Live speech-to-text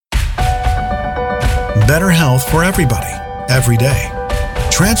better health for everybody, every day.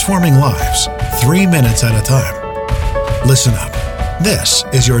 Transforming lives, 3 minutes at a time. Listen up. This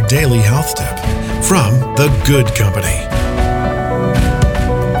is your daily health tip from The Good Company.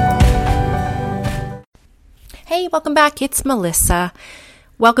 Hey, welcome back. It's Melissa.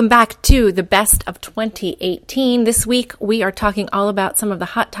 Welcome back to the best of 2018. This week, we are talking all about some of the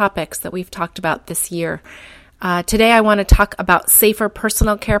hot topics that we've talked about this year. Today, I want to talk about safer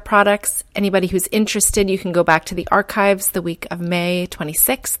personal care products. Anybody who's interested, you can go back to the archives the week of May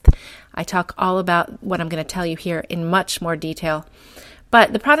 26th. I talk all about what I'm going to tell you here in much more detail.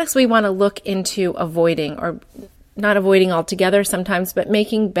 But the products we want to look into avoiding, or not avoiding altogether sometimes, but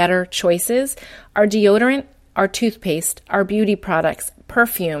making better choices, are deodorant, our toothpaste, our beauty products,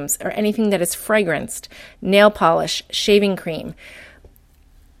 perfumes, or anything that is fragranced, nail polish, shaving cream.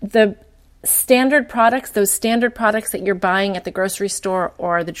 The standard products, those standard products that you're buying at the grocery store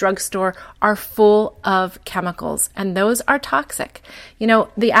or the drugstore, are full of chemicals, and those are toxic. You know,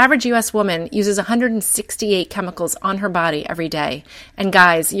 the average U.S. woman uses 168 chemicals on her body every day, and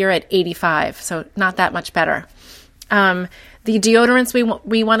guys, you're at 85, so not that much better. The deodorants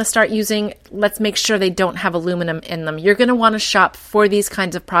we want to start using, let's make sure they don't have aluminum in them. You're going to want to shop for these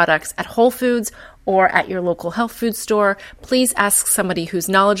kinds of products at Whole Foods or at your local health food store. Please ask somebody who's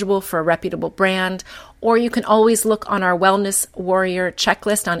knowledgeable for a reputable brand, or you can always look on our Wellness Warrior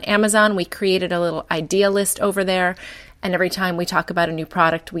checklist on Amazon. We created a little idea list over there, and every time we talk about a new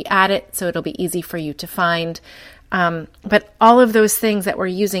product, we add it, so it'll be easy for you to find. But all of those things that we're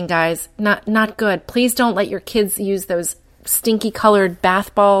using, guys, not good. Please don't let your kids use those stinky colored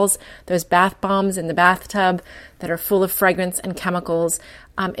bath balls, those bath bombs in the bathtub that are full of fragrance and chemicals.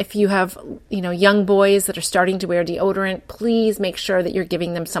 If you have, young boys that are starting to wear deodorant, please make sure that you're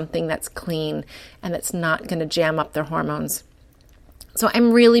giving them something that's clean and that's not going to jam up their hormones. So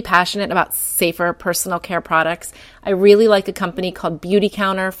I'm really passionate about safer personal care products. I really like a company called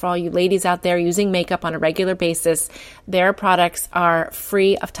Beautycounter for all you ladies out there using makeup on a regular basis. Their products are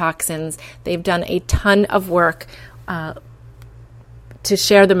free of toxins. They've done a ton of work to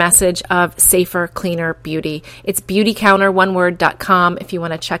share the message of safer, cleaner beauty. It's beautycounter.com if you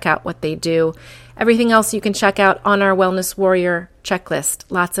want to check out what they do. Everything else you can check out on our Wellness Warrior checklist.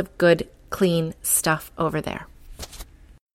 Lots of good, clean stuff over there.